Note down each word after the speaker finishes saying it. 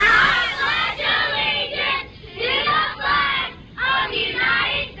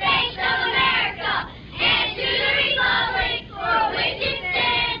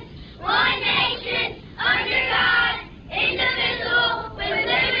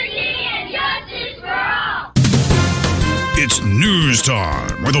It's news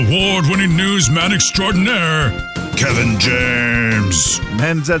time with award-winning newsman extraordinaire, Kevin James.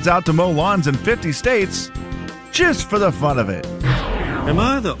 Men sets out to mow lawns in 50 states just for the fun of it. Am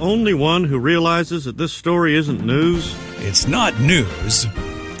I the only one who realizes that this story isn't news? It's not news.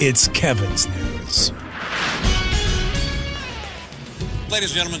 It's Kevin's news. Ladies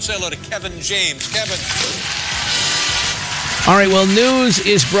and gentlemen, say hello to Kevin James. Kevin. All right, well, news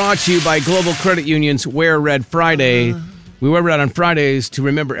is brought to you by Global Credit Union's Wear Red Friday. We wear red on Fridays to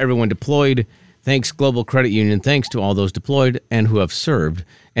remember everyone deployed. Thanks, Global Credit Union. Thanks to all those deployed and who have served.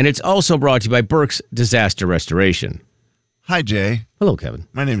 And it's also brought to you by Burke's Disaster Restoration. Hi, Jay. Hello, Kevin.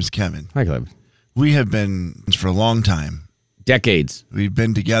 My name is Kevin. Hi, Kevin. We have been for a long time. Decades. We've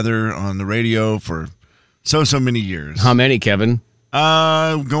been together on the radio for so many years. How many, Kevin?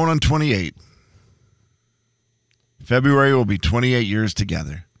 Going on 28. February will be 28 years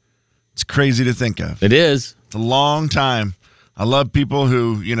together. It's crazy to think of. It is. It's a long time. I love people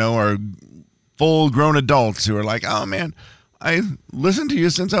who, are full-grown adults who are like, oh, man, I listened to you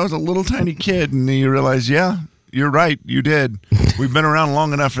since I was a little tiny kid. And then you realize, yeah, you're right. You did. We've been around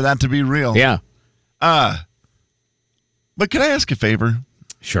long enough for that to be real. Yeah. But could I ask a favor?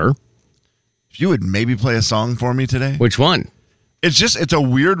 Sure. If you would maybe play a song for me today? Which one? It's a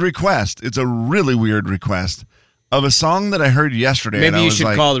weird request. It's a really weird request of a song that I heard yesterday. Maybe and I you was should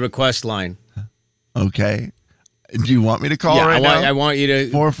like, call the request line. Okay. Do you want me to call right now? I want you to.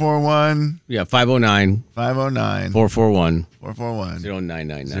 441. Yeah, 509. 509. 441. 441.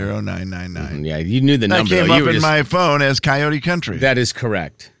 0999. 0999. Yeah, you knew the That number. came though. up in my phone as Coyote Country. That is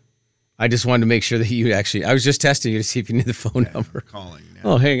correct. I just wanted to make sure that you actually. I was just testing you to see if you knew the phone number. Calling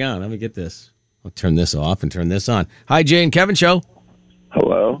now. Oh, hang on. Let me get this. I'll turn this off and turn this on. Hi, Jay and Kevin Show.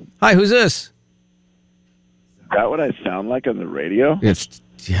 Hello? Hi, who's this? Is that what I sound like on the radio? I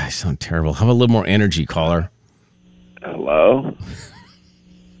sound terrible. Have a little more energy, caller. Hello?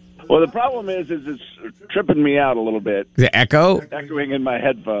 Well, the problem is it's tripping me out a little bit. The echo? Echoing in my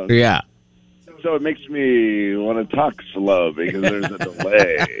headphones. Yeah. So it makes me want to talk slow because there's a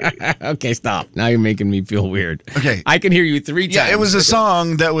delay. Okay, stop. Now you're making me feel weird. Okay. I can hear you 3 times. Yeah, it was a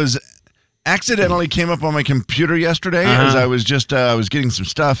song that was accidentally came up on my computer yesterday as I was just I was getting some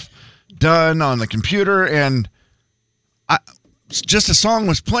stuff done on the computer, and just a song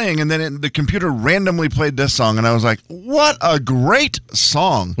was playing, and then the computer randomly played this song, and I was like, what a great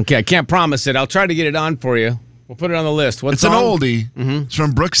song. Okay, I can't promise it. I'll try to get it on for you. We'll put it on the list. What It's song? an oldie. Mm-hmm. It's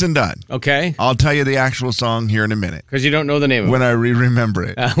from Brooks and Dunn. Okay. I'll tell you the actual song here in a minute. Because you don't know the name of it. When I remember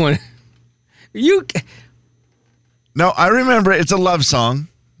it. No, I remember it. It's a love song.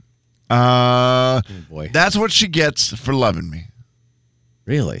 Oh, boy. That's what she gets for loving me.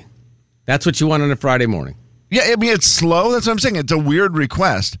 Really? That's what you want on a Friday morning? Yeah, I mean, it's slow. That's what I'm saying. It's a weird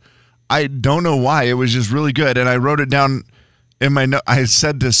request. I don't know why. It was just really good. And I wrote it down in my note. I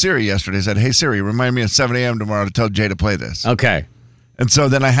said to Siri yesterday, I said, hey, Siri, remind me at 7 a.m. tomorrow to tell Jay to play this. Okay. And so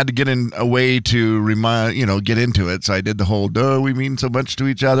then I had to get in a way to get into it. So I did the whole, we mean so much to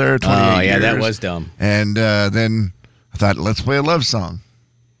each other. 28 Oh, yeah, years. that was dumb. And then I thought, let's play a love song.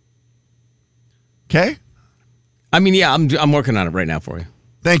 Okay? I mean, yeah, I'm working on it right now for you.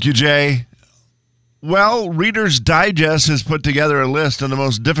 Thank you, Jay. Well, Reader's Digest has put together a list of the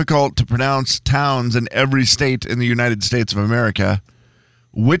most difficult to pronounce towns in every state in the United States of America.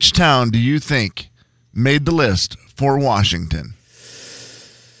 Which town do you think made the list for Washington?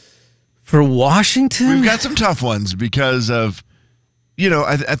 For Washington? We've got some tough ones because of,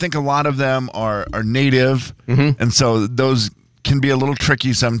 I think a lot of them are native, and so those can be a little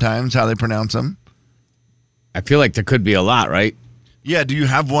tricky sometimes how they pronounce them. I feel like there could be a lot, right? Yeah, do you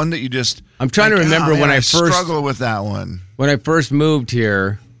have one that you just... I'm trying to remember when I first... struggle with that one. When I first moved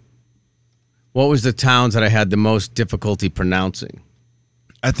here, what was the towns that I had the most difficulty pronouncing?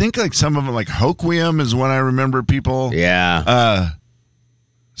 I think like some of them, like Hoquiam is one I remember people... Yeah.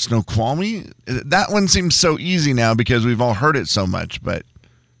 Snoqualmie? That one seems so easy now because we've all heard it so much, but...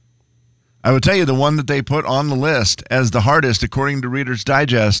 I would tell you the one that they put on the list as the hardest, according to Reader's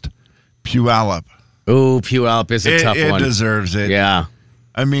Digest, Puyallup. Ooh, Puyallup is a tough one. It deserves it. Yeah.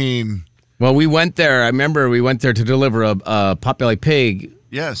 I mean... Well, we went there. I remember we went there to deliver a potbelly pig.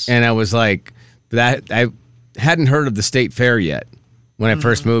 Yes. And I was like, I hadn't heard of the state fair yet when I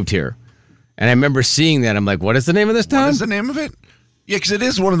first moved here. And I remember seeing that. I'm like, what is the name of this town? What is the name of it? Yeah, because it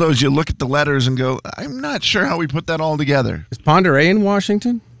is one of those you look at the letters and go, I'm not sure how we put that all together. Is Ponderay in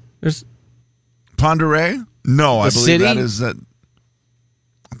Washington? There's Ponderay? No, I believe city? that is that.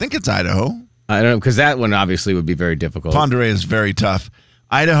 I think it's Idaho. I don't know, because that one obviously would be very difficult. Ponderay is very tough.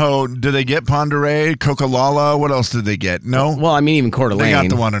 Idaho, do they get Ponderay? Coquilala? What else did they get? No? Well, I mean, even Coeur d'Alene. They got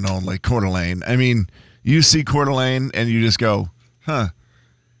the one and only, Coeur d'Alene. I mean, you see Coeur d'Alene and you just go, huh.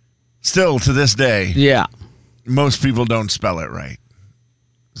 Still to this day, Yeah. most people don't spell it right.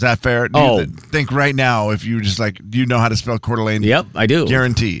 Is that fair? Do you think right now, if you just like, do you know how to spell Coeur d'Alene? Yep, I do.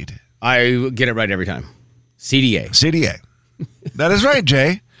 Guaranteed. I get it right every time. CDA. CDA. That is right,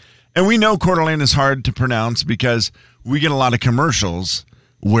 Jay. And we know Coeur d'Alene is hard to pronounce because we get a lot of commercials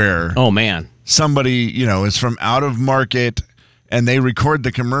where Oh, man. somebody, is from out of market and they record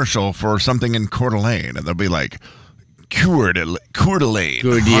the commercial for something in Coeur d'Alene and they'll be like, Coeur d'Alene.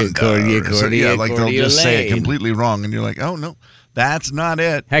 They'll just say it completely wrong and you're like, oh, no, that's not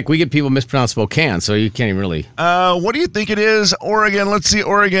it. Heck, we get people mispronounce Spokane, so you can't even really. What do you think it is? Oregon. Let's see,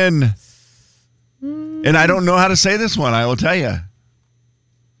 Oregon. And I don't know how to say this one, I will tell you.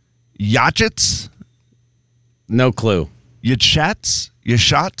 Yachits? No clue. Yachats?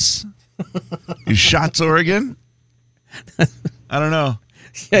 Yashots? Yashots, Oregon? I don't know.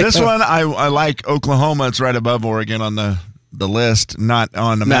 This one, I like Oklahoma. It's right above Oregon on the list, not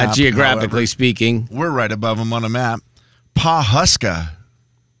on the map. Not geographically however. Speaking. We're right above them on a map. Pawhuska.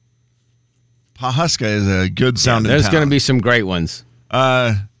 Pawhuska is a good sounding There's town. going to be some great ones.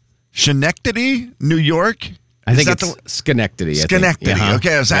 Schenectady, New York? I think it's Schenectady. Schenectady. Uh-huh.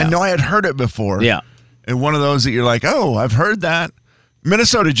 Okay, I know I had heard it before. Yeah. And one of those that you're like, oh, I've heard that.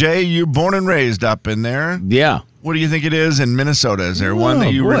 Minnesota, Jay, you born and raised up in there. Yeah. What do you think it is in Minnesota? Is there one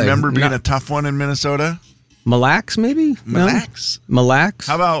that you remember being a tough one in Minnesota? Mille Lacs, maybe? Mille Lacs? Mille Lacs?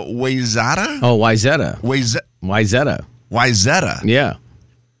 How about Wayzata? Oh, Wayzata. Wayzata. Wayzata. Yeah.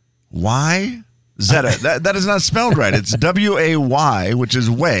 Wayzata. That is not spelled right. It's W-A-Y, which is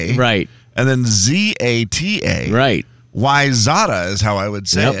way. Right. And then Z-A-T-A. Right. Wayzata is how I would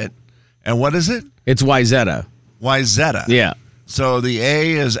say it. And what is it? It's Wayzata. Wayzata. Yeah. So the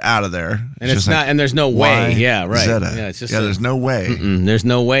A is out of there. And it's not, and there's no way. Yeah, right. Zeta. Yeah, it's just there's no way. There's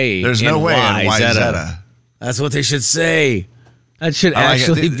no way. There's no way in Wayzata. That's what they should say. That should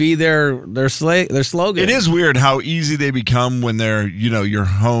actually be their slogan. It is weird how easy they become when they're, your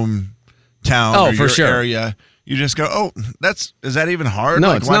hometown or for your sure. area. You just go, oh, is that even hard? No,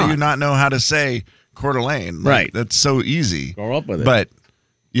 like, it's why not. do you not know how to say Coeur d'Alene? Like, right. That's so easy. Grow up with it. But,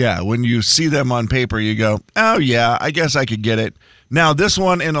 yeah, when you see them on paper, you go, oh, yeah, I guess I could get it. Now, this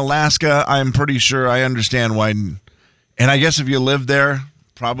one in Alaska, I'm pretty sure I understand why. And I guess if you live there,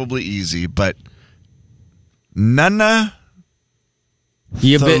 probably easy. But Nunathaluga.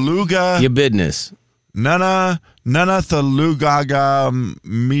 Your business. Nunathalugaga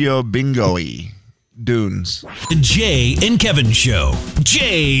Miobingoi Dunes. The Jay and Kevin Show.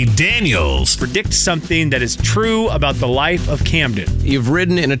 Jay Daniels. Predict something that is true about the life of Camden. You've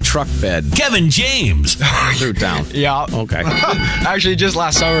ridden in a truck bed Kevin James. through town. Yeah. Okay. Actually, just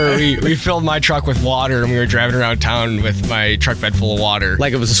last summer, we filled my truck with water and we were driving around town with my truck bed full of water.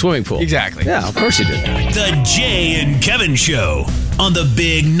 Like it was a swimming pool. Exactly. Yeah, of course you did. The Jay and Kevin Show on the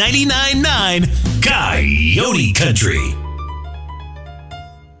Big 99.9 Coyote Country.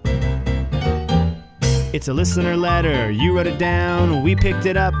 It's a listener letter. You wrote it down. We picked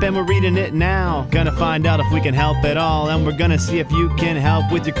it up and we're reading it now. Gonna find out if we can help at all. And we're gonna see if you can help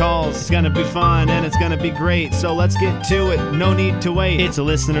with your calls. It's gonna be fun and it's gonna be great. So let's get to it. No need to wait. It's a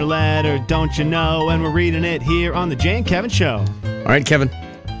listener letter, don't you know? And we're reading it here on the Jay and Kevin Show. All right, Kevin.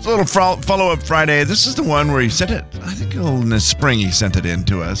 It's a little follow-up Friday. This is the one where he sent it, I think in the spring he sent it in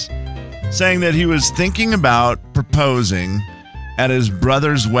to us, saying that he was thinking about proposing at his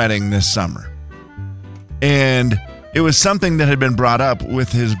brother's wedding this summer. And it was something that had been brought up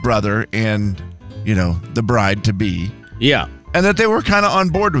with his brother and, the bride-to-be. Yeah. And that they were kind of on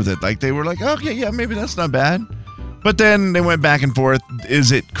board with it. Like, they were like, okay, yeah, maybe that's not bad. But then they went back and forth.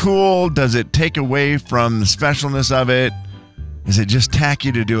 Is it cool? Does it take away from the specialness of it? Is it just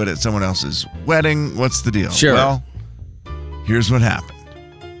tacky to do it at someone else's wedding? What's the deal? Sure. Well, here's what happened.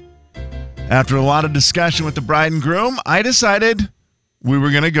 After a lot of discussion with the bride and groom, I decided we were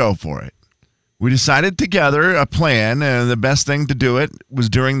going to go for it. We decided together a plan, and the best thing to do it was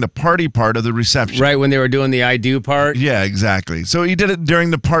during the party part of the reception. Right when they were doing the I do part? Yeah, exactly. So he did it during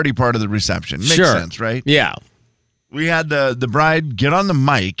the party part of the reception. Makes sense, right? Yeah. We had the bride get on the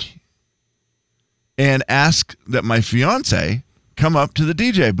mic and ask that my fiance come up to the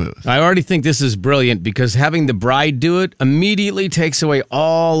DJ booth. I already think this is brilliant because having the bride do it immediately takes away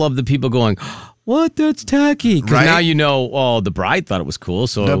all of the people going, what? That's tacky. Because now the bride thought it was cool.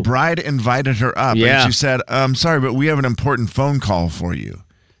 So the bride invited her up and she said, I'm sorry, but we have an important phone call for you.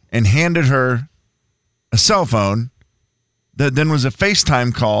 And handed her a cell phone that then was a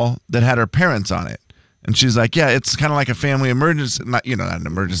FaceTime call that had her parents on it. And she's like, yeah, it's kind of like a family emergency. Not an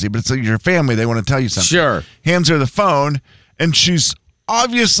emergency, but it's like your family. They want to tell you something. Sure. Hands her the phone, and she's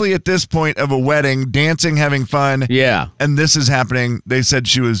obviously at this point of a wedding, dancing, having fun. Yeah. And this is happening. They said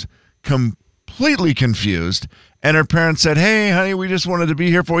she was completely confused. And her parents said, hey, honey, we just wanted to be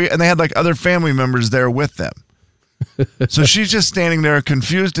here for you. And they had like other family members there with them. So she's just standing there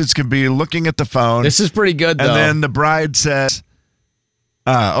confused as could be, looking at the phone. This is pretty good, though. And then the bride says,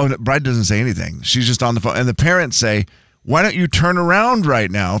 the bride doesn't say anything. She's just on the phone. And the parents say, why don't you turn around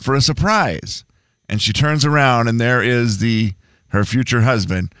right now for a surprise? And she turns around, and there is her future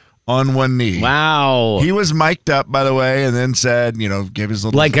husband on one knee. Wow. He was mic'd up, by the way, and then said, give his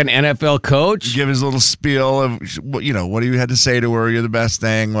little... Like an NFL coach? Give his little spiel of, what you had to say to her, you're the best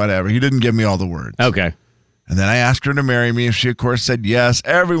thing, whatever. He didn't give me all the words. Okay. And then I asked her to marry me. She, of course, said yes.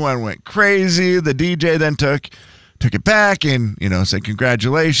 Everyone went crazy. The DJ then took it back and, said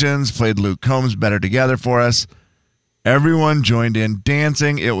congratulations, played Luke Combs' Better Together for us. Everyone joined in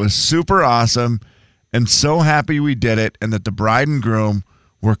dancing. It was super awesome and so happy we did it and that the bride and groom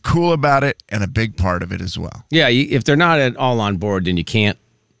were cool about it and a big part of it as well. Yeah, if they're not at all on board, then you can't.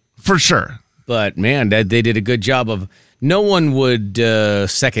 For sure. But, man, they did a good job of... No one would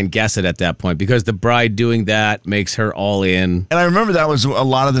second guess it at that point because the bride doing that makes her all in. And I remember that was a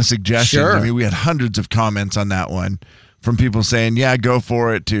lot of the suggestions. Sure. I mean, we had hundreds of comments on that one from people saying, yeah, go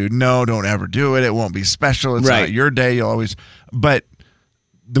for it, to no, don't ever do it. It won't be special. It's not your day. You'll always... But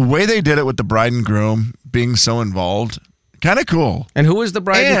the way they did it with the bride and groom being so involved, kind of cool. And who was the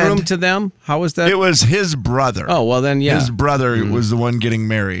bride and groom to them? How was that? It was his brother. Oh, well then, yeah. His brother was the one getting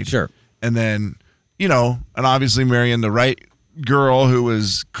married. Sure. And then... and obviously marrying the right girl who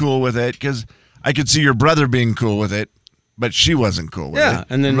was cool with it, because I could see your brother being cool with it, but she wasn't cool with it. Yeah,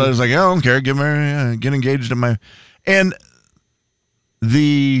 and then your brother's like, I don't care, get engaged to my... And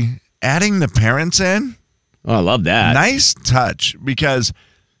the adding the parents in... Oh, I love that. Nice touch, because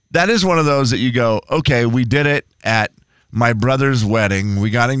that is one of those that you go, okay, we did it at my brother's wedding.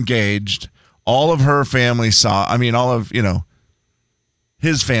 We got engaged. All of her family saw... all of,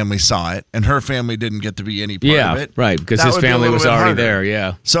 his family saw it, and her family didn't get to be any part of it. Right, because that his family was already there,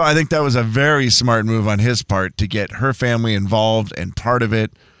 yeah. So I think that was a very smart move on his part to get her family involved and part of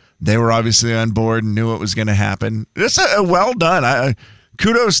it. They were obviously on board and knew what was going to happen. It's well done.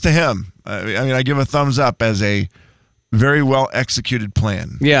 Kudos to him. I give a thumbs up as a very well executed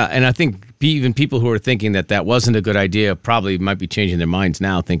plan. Yeah, and I think even people who are thinking that wasn't a good idea probably might be changing their minds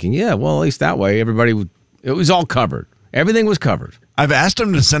now, thinking, yeah, well, at least that way it was all covered. Everything was covered. I've asked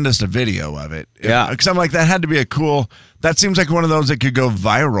him to send us a video of it. Yeah. Because I'm like, that had to be that seems like one of those that could go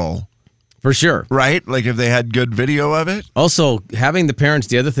viral. For sure. Right? Like if they had good video of it. Also, having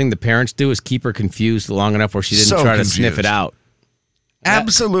the other thing the parents do is keep her confused long enough where she didn't try to sniff it out.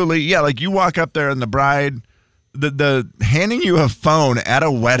 Absolutely. Yeah, like you walk up there and the bride, the handing you a phone at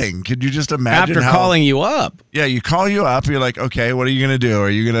a wedding. Could you just imagine After calling you up. Yeah, you call you up. You're like, okay, what are you going to do? Are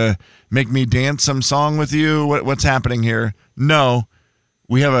you going to make me dance some song with you? What's happening here? No,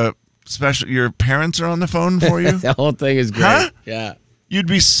 we have a special... Your parents are on the phone for you? The whole thing is great. Huh? Yeah. You'd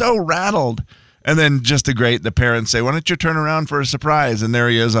be so rattled. And then the parents say, why don't you turn around for a surprise? And there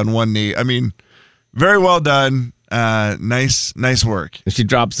he is on one knee. Very well done. Nice work. And she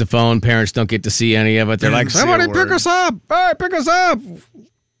drops the phone. Parents don't get to see any of it. They're like, somebody pick us up. Hey, pick us up.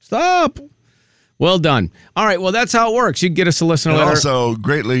 Stop. Well done. All right, well, that's how it works. You can get us a listener letter. Also,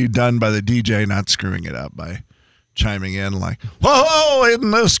 greatly done by the DJ not screwing it up by chiming in like, whoa,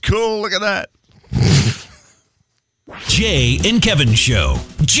 isn't this cool? Look at that. Jay and Kevin Show.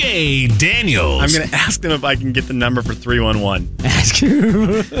 Jay Daniels. I'm going to ask them if I can get the number for 311.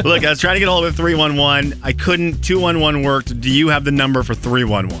 Look, I was trying to get a hold of 311. I couldn't. 211 worked. Do you have the number for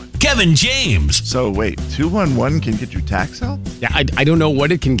 311? Kevin James. So wait, 211 can get you tax help? Yeah, I don't know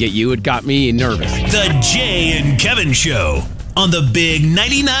what it can get you. It got me nervous. The Jay and Kevin Show on the Big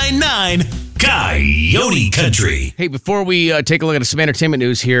 99.9 Coyote Country. Hey, before we take a look at some entertainment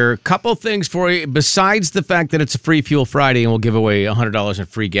news here, couple things for you. Besides the fact that it's a Free Fuel Friday and we'll give away $100 in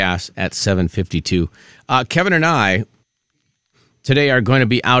free gas at 7:52, Kevin and I today are going to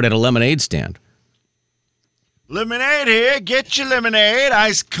be out at a lemonade stand. Lemonade here. Get your lemonade.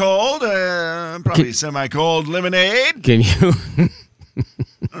 Ice cold. Probably semi-cold lemonade. Can you...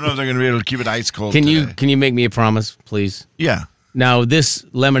 I don't know if they're going to be able to keep it ice cold Can today. you make me a promise, please? Yeah. Now, this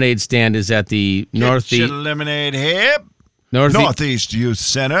lemonade stand is at the Get your lemonade here. Northeast. Northeast Youth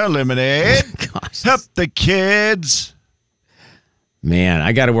Center. Lemonade. Help the kids. Man,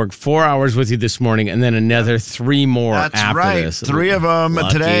 I got to work 4 hours with you this morning and then another 3 more That's after right. this. 3 of them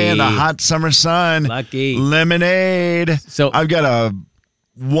today in the hot summer sun. Lucky. Lemonade. So I've got a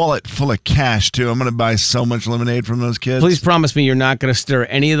wallet full of cash, too. I'm going to buy so much lemonade from those kids. Please promise me you're not going to stir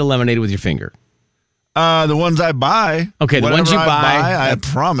any of the lemonade with your finger. The ones I buy. Okay, the ones you whatever I buy,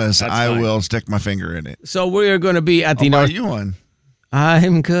 promise that's I fine. will stick my finger in it. So we are going to be at the I'll buy North. you one.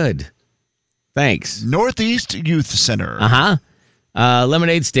 I'm good. Thanks. Northeast Youth Center.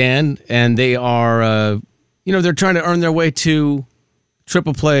 Lemonade stand, and they are, they're trying to earn their way to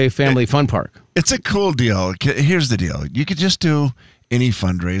Triple Play Family Fun Park. It's a cool deal. Here's the deal. You could just do any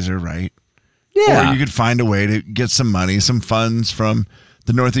fundraiser, right? Yeah. Or you could find a way to get some money, some funds from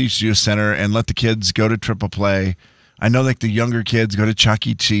the Northeast Youth Center and let the kids go to Triple Play. I know like the younger kids go to Chuck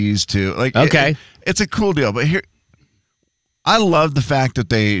E. Cheese too. Like, okay. It's a cool deal. But here, I love the fact that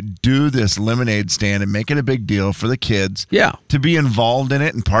they do this lemonade stand and make it a big deal for the kids. Yeah. To be involved in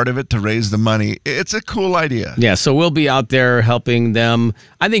it and part of it to raise the money. It's a cool idea. Yeah, so we'll be out there helping them.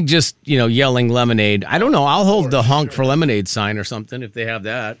 I think just, yelling lemonade. I don't know. I'll hold the honk for lemonade sign or something if they have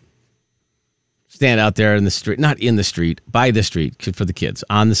that. Stand out there in the street, not in the street, by the street for the kids,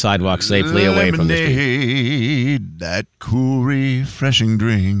 on the sidewalk safely away from the street. Lemonade, that cool, refreshing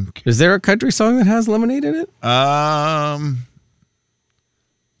drink. Is there a country song that has lemonade in it?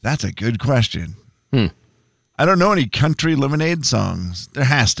 That's a good question. I don't know any country lemonade songs. There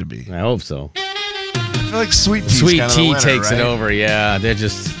has to be. I hope so. I feel like Sweet Tea's Sweet kind of Tea the winner, takes right? it over. Yeah, they're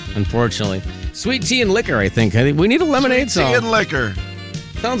just, unfortunately. Sweet Tea and Liquor, I think. We need a lemonade Sweet song. Tea and liquor.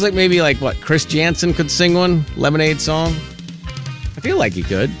 Sounds like maybe Chris Jansen could sing one, lemonade song. I feel like he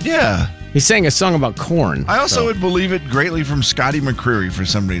could. Yeah. He sang a song about corn. I also would believe it greatly from Scotty McCreery for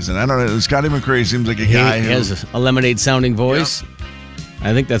some reason. I don't know. Scotty McCreery seems like a guy He who has a lemonade sounding voice. Yep.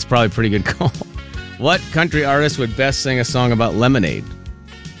 I think that's probably a pretty good call. What country artist would best sing a song about lemonade?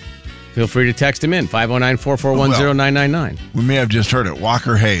 Feel free to text him in, 509-441-0999. We may have just heard it.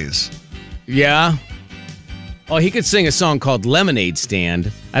 Walker Hayes. Yeah. Oh, he could sing a song called Lemonade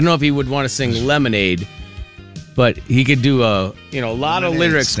Stand. I don't know if he would want to sing Lemonade, but he could do a lot of Lemonade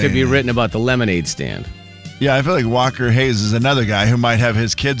lyrics could be Stand. written about the lemonade stand. Yeah, I feel like Walker Hayes is another guy who might have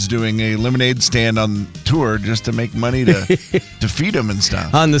his kids doing a lemonade stand on tour just to make money to feed them and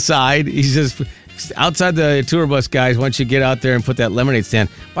stuff. On the side, he's just outside the tour bus, guys. Once you get out there and put that lemonade stand.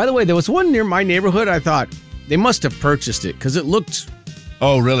 By the way, there was one near my neighborhood. I thought they must have purchased it because it looked.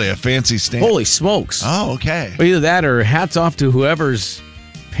 Oh, really? A fancy stand? Holy smokes. Oh, okay. Either that or hats off to whoever's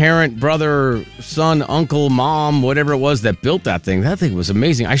parent, brother, son, uncle, mom, whatever it was that built that thing. That thing was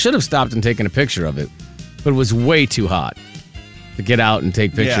amazing. I should have stopped and taken a picture of it, but it was way too hot to get out and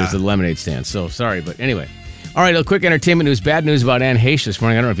take pictures of the lemonade stand. So sorry, but anyway. All right, a quick entertainment news. Bad news about Anne Heche this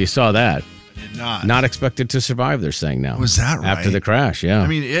morning. I don't know if you saw that. Did not. Not expected to survive, they're saying now. Was that right? After the crash, yeah. I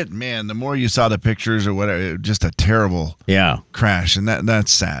mean, the more you saw the pictures or whatever, just a terrible crash, and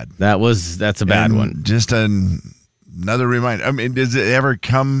that's sad. That's a bad one. Just another reminder. I mean, does it ever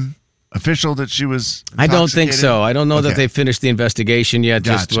come official that she was I don't think intoxicated? so. I don't know that they finished the investigation yet,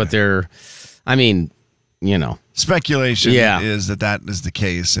 just what they're, Speculation is that is the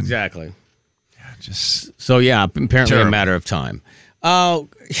case. And exactly. Just so, apparently terrible. a matter of time. Oh,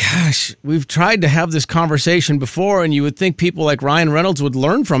 gosh, we've tried to have this conversation before, and you would think people like Ryan Reynolds would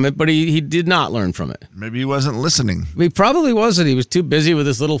learn from it, but he did not learn from it. Maybe he wasn't listening. He probably wasn't. He was too busy with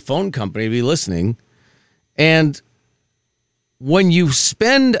his little phone company to be listening. And when you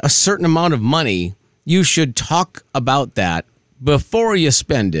spend a certain amount of money, you should talk about that before you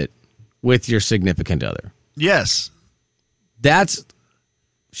spend it with your significant other. Yes. That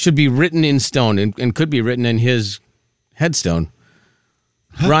should be written in stone and could be written in his headstone.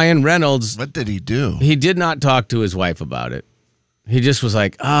 Ryan Reynolds. What did he do? He did not talk to his wife about it. He just was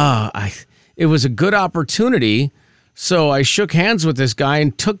like, it was a good opportunity. So I shook hands with this guy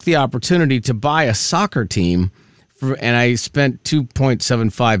and took the opportunity to buy a soccer team. And I spent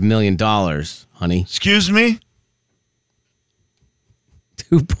 $2.75 million, honey. Excuse me?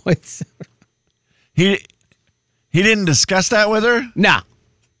 2.7. He didn't discuss that with her? No.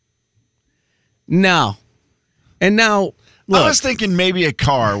 And now, look. I was thinking maybe a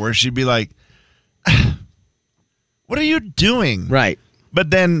car where she'd be like, what are you doing? Right.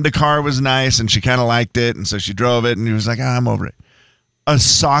 But then the car was nice and she kind of liked it. And so she drove it and he was like, I'm over it. A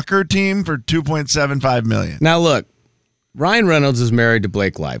soccer team for $2.75 million. Now, look, Ryan Reynolds is married to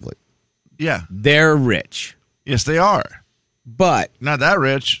Blake Lively. Yeah. They're rich. Yes, they are. But. Not that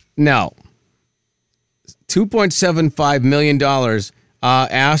rich. No. $2.75 million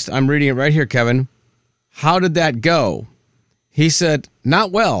asked, I'm reading it right here, Kevin, how did that go? He said,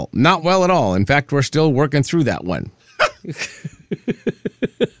 not well at all. In fact, we're still working through that one.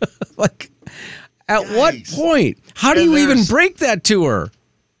 At what point? How do you even break that to her?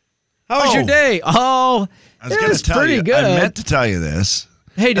 How was your day? Oh, I was going to tell pretty you. good. I meant to tell you this.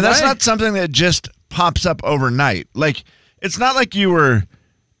 Hey, and that's not something that just pops up overnight. Like, it's not like you were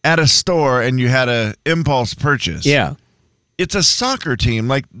at a store and you had a impulse purchase. Yeah. It's a soccer team.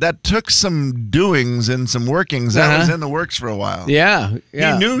 Like, that took some doings and some workings. That was in the works for a while. Yeah.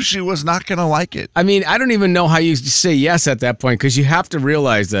 He knew she was not going to like it. I mean, I don't even know how you say yes at that point because you have to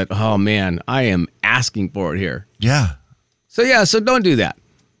realize that, oh, man, I am asking for it here. Yeah. So don't do that.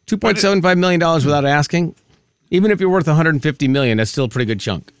 $2.75 million without asking. Even if you're worth $150 million, that's still a pretty good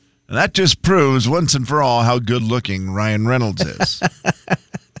chunk. And that just proves once and for all how good looking Ryan Reynolds is.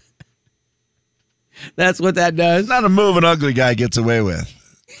 That's what that does. It's not a move an ugly guy gets away with.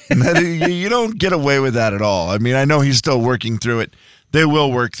 You don't get away with that at all. I mean, I know he's still working through it. They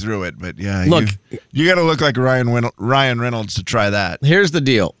will work through it, but yeah, look, you got to look like Ryan Reynolds to try that. Here's the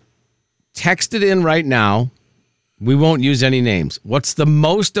deal. Text it in right now. We won't use any names. What's the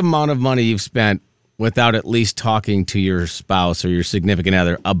most amount of money you've spent without at least talking to your spouse or your significant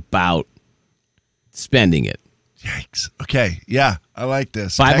other about spending it? Yikes. Okay. Yeah, I like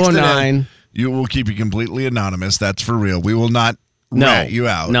this. 509. You will keep you completely anonymous. That's for real. We will not rat you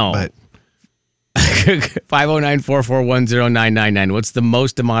out. No. But 509-441-0999. What's the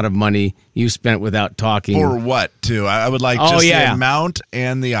most amount of money you spent without talking? For what, too? I would like just the amount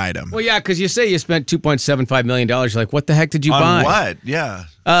and the item. Well, yeah, because you say you spent $2.75 million. You're like, what the heck did you buy? On what? Yeah.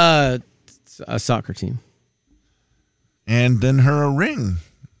 A soccer team. And then her a ring.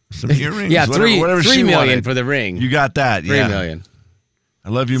 Some earrings. Yeah, whatever $3 she million wanted. for the ring. You got that, $3 million. I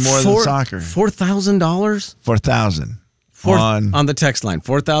love you more than soccer. $4,000? $4,000. On the text line.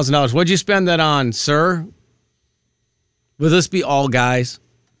 $4,000. What'd you spend that on, sir? Will this be all guys?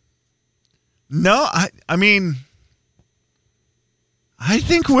 No, I mean, I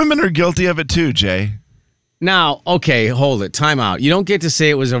think women are guilty of it too, Jay. Now, okay, hold it. Time out. You don't get to say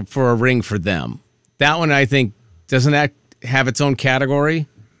it was for a ring for them. That one, I think, doesn't that have its own category?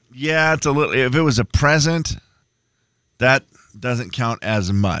 Yeah, it's a little. If it was a present, that doesn't count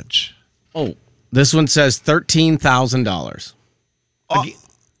as much. Oh, this one says $13,000.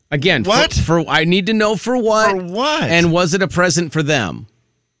 Again, what? For I need to know for what? For what? And was it a present for them?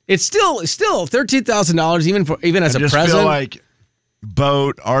 It's still $13,000 even as a present. I just feel like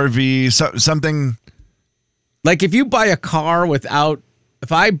boat, RV, something. Like if you buy a car without.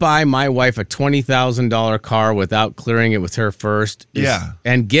 If I buy my wife a $20,000 car without clearing it with her first,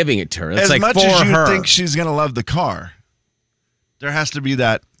 and giving it to her, it's as like much for as you her. think she's gonna love the car, there has to be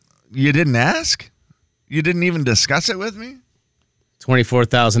that. You didn't ask, you didn't even discuss it with me.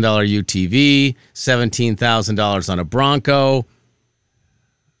 $24,000 UTV, $17,000 on a Bronco,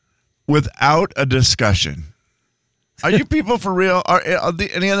 without a discussion. Are you people for real? Are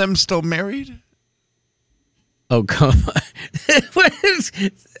any of them still married? Oh, come on.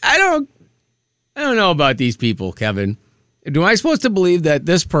 I don't know about these people, Kevin. Am I supposed to believe that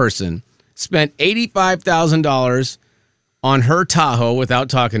this person spent $85,000 on her Tahoe without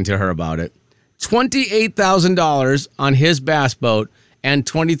talking to her about it, $28,000 on his bass boat, and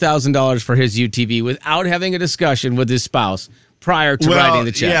 $20,000 for his UTV without having a discussion with his spouse prior to writing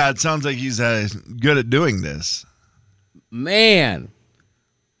the check? Yeah, it sounds like he's good at doing this. Man.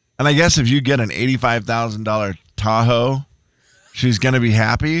 And I guess if you get an $85,000 Tahoe, she's going to be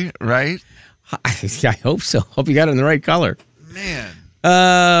happy, right? I hope so. Hope you got it in the right color. Man.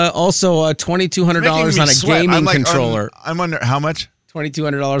 Also, $2,200 on a gaming controller. I'm under how much?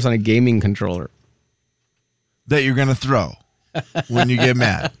 $2,200 on a gaming controller. That you're going to throw when you get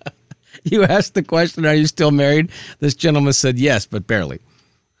mad. You asked the question, are you still married? This gentleman said yes, but barely.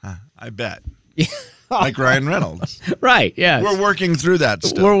 I bet. Like Ryan Reynolds. Right, yeah. We're working through that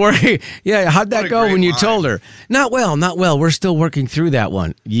still. We're working. Yeah, how'd that go when you told her? Not well. We're still working through that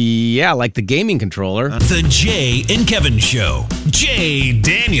one. Yeah, like the gaming controller. The Jay and Kevin Show. Jay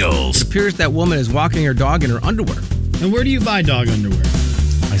Daniels. It appears that woman is walking her dog in her underwear. And where do you buy dog underwear?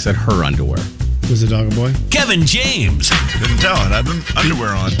 I said her underwear. Was the dog a boy? Kevin James. Didn't tell it. I have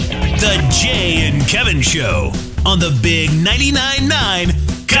underwear on. The Jay and Kevin Show on the Big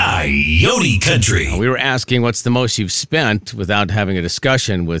 99.9 Coyote Country. We were asking what's the most you've spent without having a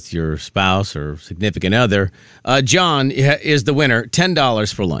discussion with your spouse or significant other. John is the winner.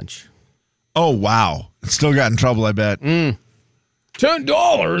 $10 for lunch. Oh, wow. Still got in trouble, I bet. $10?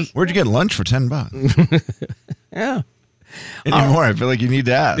 Where'd you get lunch for $10? Yeah. Anymore, I feel like you need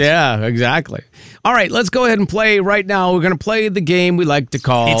to ask. Yeah, exactly. All right, let's go ahead and play right now. We're going to play the game we like to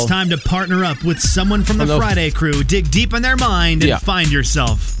call... It's time to partner up with someone from the Friday crew. Dig deep in their mind and find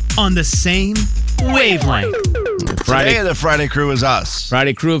yourself on the same wavelength. Today, the Friday crew is us.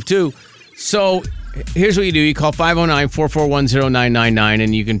 Friday crew of two. So here's what you do. You call 509-441-0999,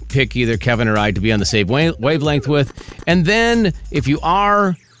 and you can pick either Kevin or I to be on the same wavelength with. And then if you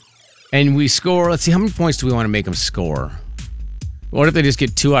are... And we score, let's see, how many points do we want to make them score? What if they just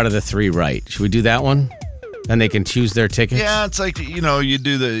get 2 out of the 3 right? Should we do that one? Then they can choose their tickets? Yeah, it's like, you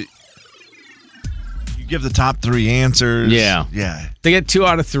give the top 3 answers. Yeah. Yeah. They get 2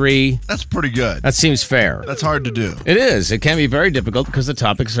 out of 3. That's pretty good. That seems fair. That's hard to do. It is. It can be very difficult because the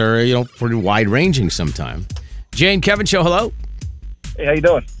topics are, pretty wide-ranging sometimes. Jay and Kevin Show, hello. Hey, how you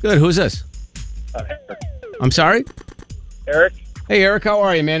doing? Good. Who's this? Eric. I'm sorry? Eric? Hey, Eric, how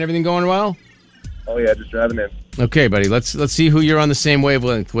are you, man? Everything going well? Oh, yeah, just driving in. Okay, buddy. Let's see who you're on the same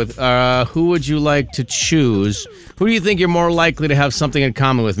wavelength with. Who would you like to choose? Who do you think you're more likely to have something in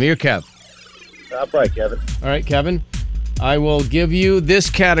common with, me or Kev? Probably Kevin. All right, Kevin. I will give you this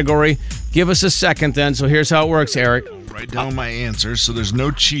category. Give us a second then. So here's how it works, Eric. Write down my answers so there's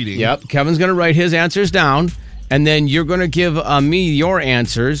no cheating. Yep. Kevin's going to write his answers down, and then you're going to give me your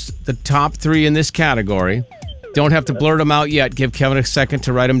answers, the top 3 in this category. Don't have to blurt them out yet. Give Kevin a second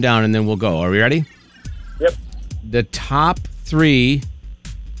to write them down, and then we'll go. Are we ready? Yep. The top 3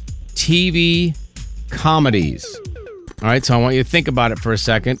 TV comedies. All right, so I want you to think about it for a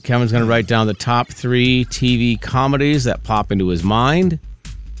second. Kevin's going to write down the top 3 TV comedies that pop into his mind.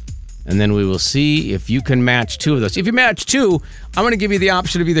 And then we will see if you can match 2 of those. If you match 2, I'm going to give you the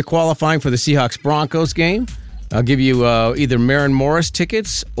option of either qualifying for the Seahawks-Broncos game. I'll give you either Maren Morris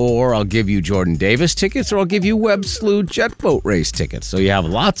tickets, or I'll give you Jordan Davis tickets, or I'll give you Webb Slew jet boat race tickets. So you have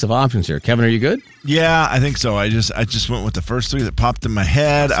lots of options here. Kevin, are you good? Yeah, I think so. I just went with the first 3 that popped in my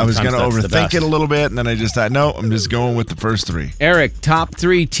head. Sometimes I was going to that's the overthink best. it a little bit, and then I just thought, no, I'm just going with the first 3. Eric, top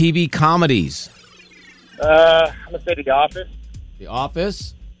 3 TV comedies. I'm going to say The Office. The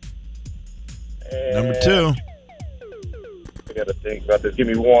Office. Number 2. I got to think about this. Give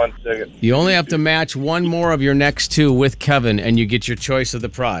me 1 second. You only have to match 1 more of your next 2 with Kevin, and you get your choice of the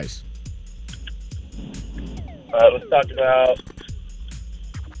prize. Let's talk about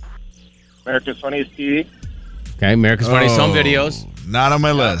America's Funniest TV. Okay, America's Funniest Home Videos. Not on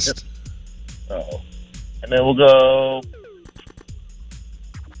my list. Oh. And then we'll go...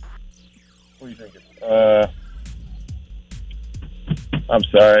 What are you thinking? I'm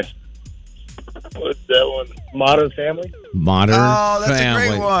sorry. What's that one? Modern Family? Modern Oh, that's Family. a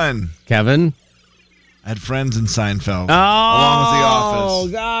great one. Kevin? I had friends in Seinfeld. Oh, along with The Office. Oh,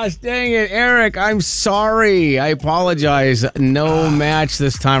 gosh, dang it. Eric, I'm sorry. I apologize. No match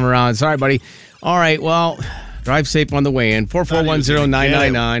this time around. Sorry, buddy. All right, well, drive safe on the way in.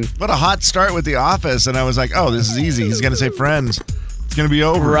 4410999. What a hot start with The Office, and I was like, oh, this is easy. He's going to say Friends. It's going to be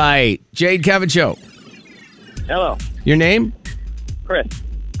over. Right. Jade Kevin Show. Hello. Your name? Chris.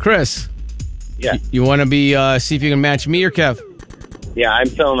 Chris. Yeah. You want to be, see if you can match me or Kev? Yeah, I'm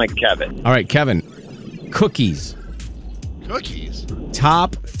feeling like Kevin. All right, Kevin. Cookies. Cookies?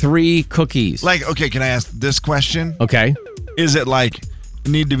 Top 3 cookies. Like, okay, can I ask this question? Okay. Is it like,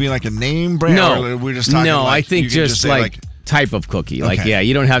 need to be like a name brand? No. Or we're just talking no, like, I think you can just say like type of cookie. Like, Okay. yeah,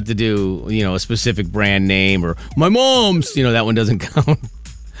 you don't have to do, a specific brand name or my mom's, that one doesn't count.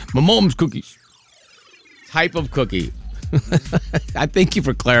 My mom's cookies. Type of cookie. I thank you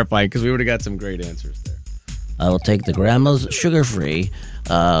for clarifying because we would have got some great answers there. I will take the grandma's sugar-free,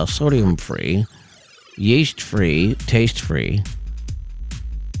 sodium-free, yeast-free, taste-free.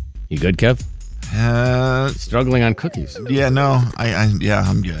 You good, Kev? Struggling on cookies. Yeah, no,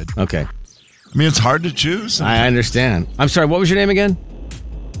 I'm good. Okay. I mean, it's hard to choose. I understand. I'm sorry, what was your name again?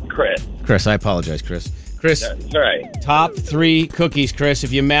 Chris. Chris, I apologize, Chris. Chris, That's all right. top 3 cookies, Chris.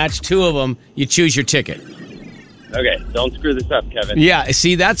 If you match 2 of them, you choose your ticket. Okay, don't screw this up, Kevin. Yeah,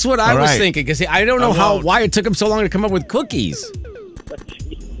 see, that's what I All was right. thinking because I don't know why it took him so long to come up with cookies.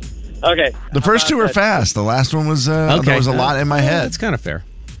 Okay. The first 2 were fast. The last one was, there was a lot in my head. That's kind of fair.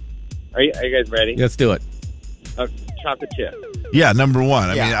 Are you guys ready? Let's do it. Chocolate chip. Yeah, number 1.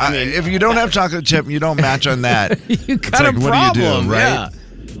 I Yeah, mean, if you don't have chocolate chip, you don't match on that. You got like, a what problem, do you do, right?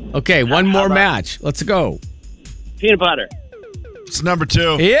 Yeah. Okay, one more match. Let's go. Peanut butter. It's number 2.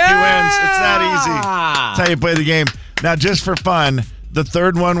 Yeah! He wins. It's that easy. That's how you play the game. Now, just for fun, the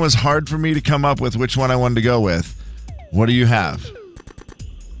third one was hard for me to come up with which one I wanted to go with. What do you have?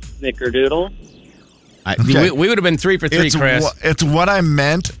 Snickerdoodle. Okay. We would have been 3 for 3, Chris. It's what I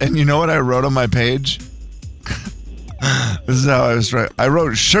meant, and you know what I wrote on my page? This is how I was trying. I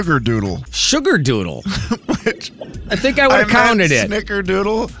wrote Sugar Doodle. Sugar Doodle? Which I think I would have counted it.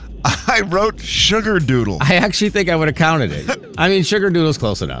 Snickerdoodle. I wrote Sugar Doodle. I actually think I would have counted it. I mean, Sugar Doodle's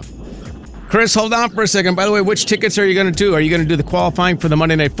close enough. Chris, hold on for a second. By the way, which tickets are you going to do? Are you going to do the qualifying for the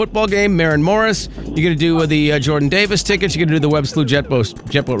Monday Night Football game, Maren Morris? You're going to do the Jordan Davis tickets? You're going to do the Webb Slew jet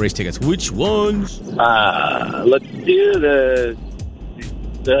boat race tickets? Which ones? Let's do the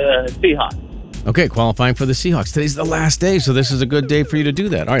Seahawks. Okay, qualifying for the Seahawks. Today's the last day, so this is a good day for you to do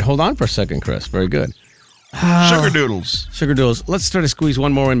that. All right, hold on for a second, Chris. Very good. Sugar doodles. Sugar doodles. Let's try to squeeze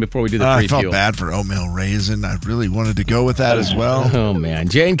one more in before we do the I preview. felt bad for oatmeal raisin. I really wanted to go with that as well. Oh, man.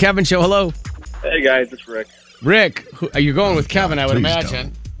 Jay and Kevin show, hello. Hey, guys, it's Rick. Rick, are you going with Kevin, I would please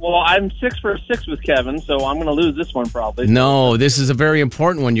imagine? Well, I'm 6 for 6 with Kevin, so I'm going to lose this one probably. No, this is a very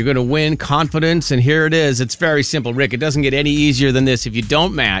important one. You're going to win confidence, and here it is. It's very simple, Rick. It doesn't get any easier than this. If you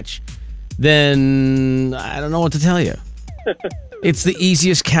don't match, then I don't know what to tell you. It's the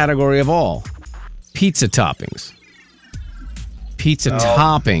easiest category of all. Pizza toppings. Pizza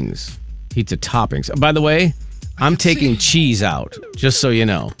toppings. Pizza toppings. By the way, I'm taking cheese out, just so you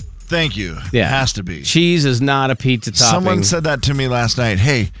know. Thank you. Yeah. It has to be. Cheese is not a pizza topping. Someone said that to me last night.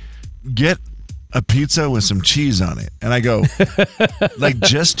 Hey, get a pizza with some cheese on it. And I go, like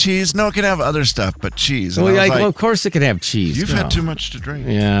just cheese? No, it can have other stuff, but cheese. And Well, I was well, of course it could have cheese. you've Come had on. too much to drink.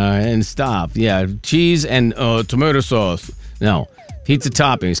 Yeah, and stop. Yeah, cheese and tomato sauce. No, pizza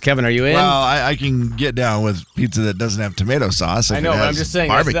toppings. Kevin, are you in? Well, I can get down with pizza that doesn't have tomato sauce. If I know, it but has I'm just saying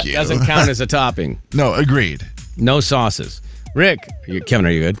barbecue. that doesn't count as a topping. No, agreed. No sauces. Rick, Kevin,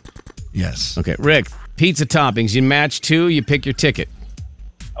 are you good? Yes. Okay, Rick, pizza toppings. You match two, you pick your ticket.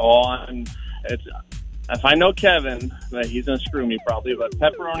 Oh, if I know Kevin, he's going to screw me probably, but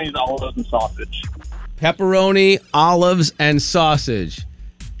pepperonis, olives, and sausage. Pepperoni, olives, and sausage.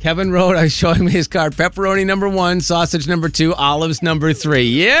 Kevin wrote, I showed him his card. Pepperoni number 1, sausage number 2, olives number 3.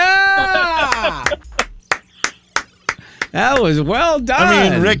 Yeah! That was well done. I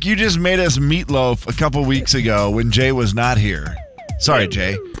mean, Rick, you just made us meatloaf a couple weeks ago when Jay was not here. Sorry,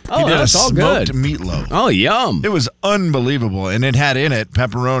 Jay. Oh, you did that's a all smoked good. meatloaf. Oh, yum. It was unbelievable. And it had in it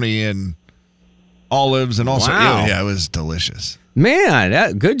pepperoni and olives and also, Wow. yeah, it was delicious.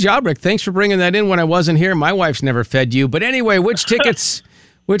 Man, good job, Rick. Thanks for bringing that in when I wasn't here. My wife's never fed you. But anyway, which tickets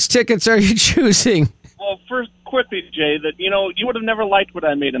are you choosing? Well, first, quickly, Jay, that, you would have never liked what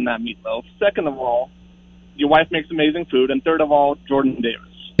I made in that meatloaf. Second of all, your wife makes amazing food. And third of all, Jordan Davis.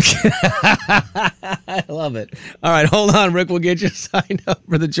 I love it. All right, hold on, Rick. We'll get you signed up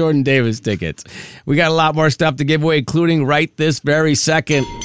for the Jordan Davis tickets. We got a lot more stuff to give away, including right this very second.